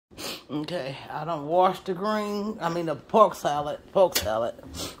Okay, I done washed the the pork salad,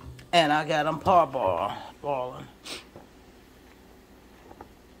 and I got them boiling.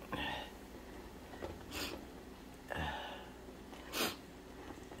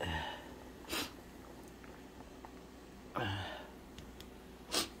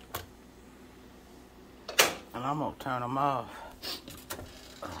 And I'm gonna turn them off.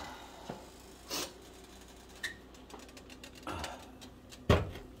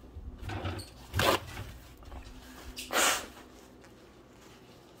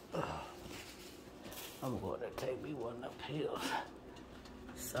 I'm going to take me one of them pills.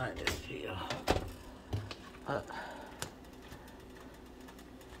 Sinus pill.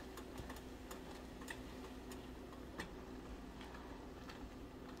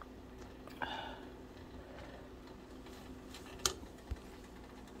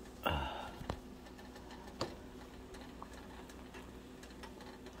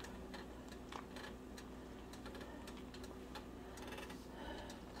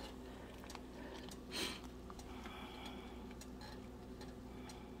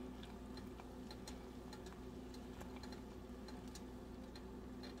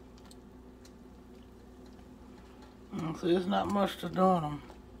 See, there's not much to doing them.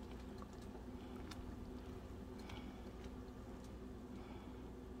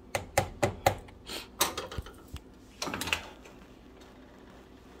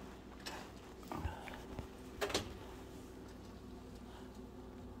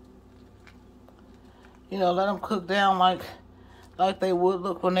 You know, let them cook down like they would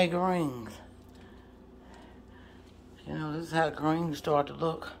look when they greens. You know, this is how greens start to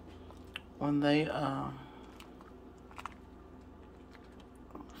look when they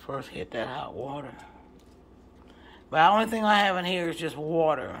first hit that hot water. But the only thing I have in here is just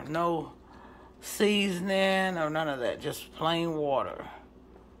water. No seasoning or none of that. Just plain water.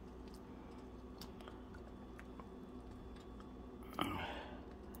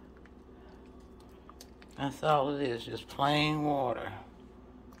 That's all it is. Just plain water.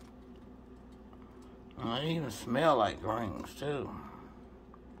 And they even smell like greens too.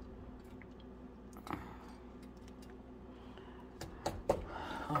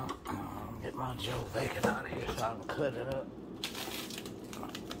 Get my Joe bacon out of here so I can cut it up.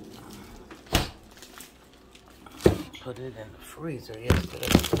 Put it in the freezer yesterday.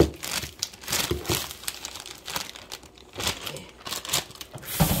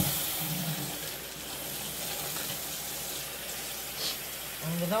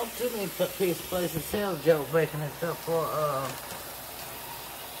 And you don't too many places sell Joe bacon except for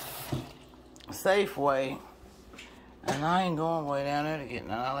Safeway. And I ain't going way down there to get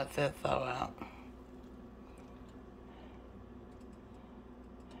none. I'll let that thaw out.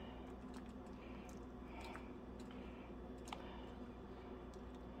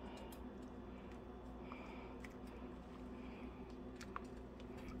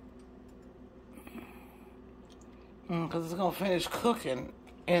 Because it's going to finish cooking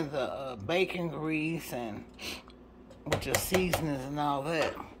in the bacon grease and with your seasonings and all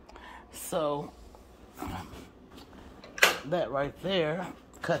that. So that right there,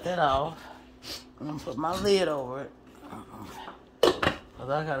 cut that off, and I'm put my lid over it, because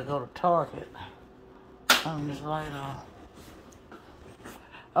I gotta go to Target. Turn this light on.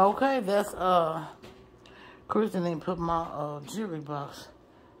 Okay, that's Kristen didn't put my jewelry box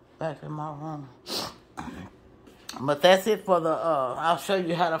back in my room. But that's it for the I'll show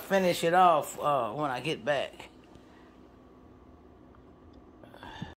you how to finish it off when I get back.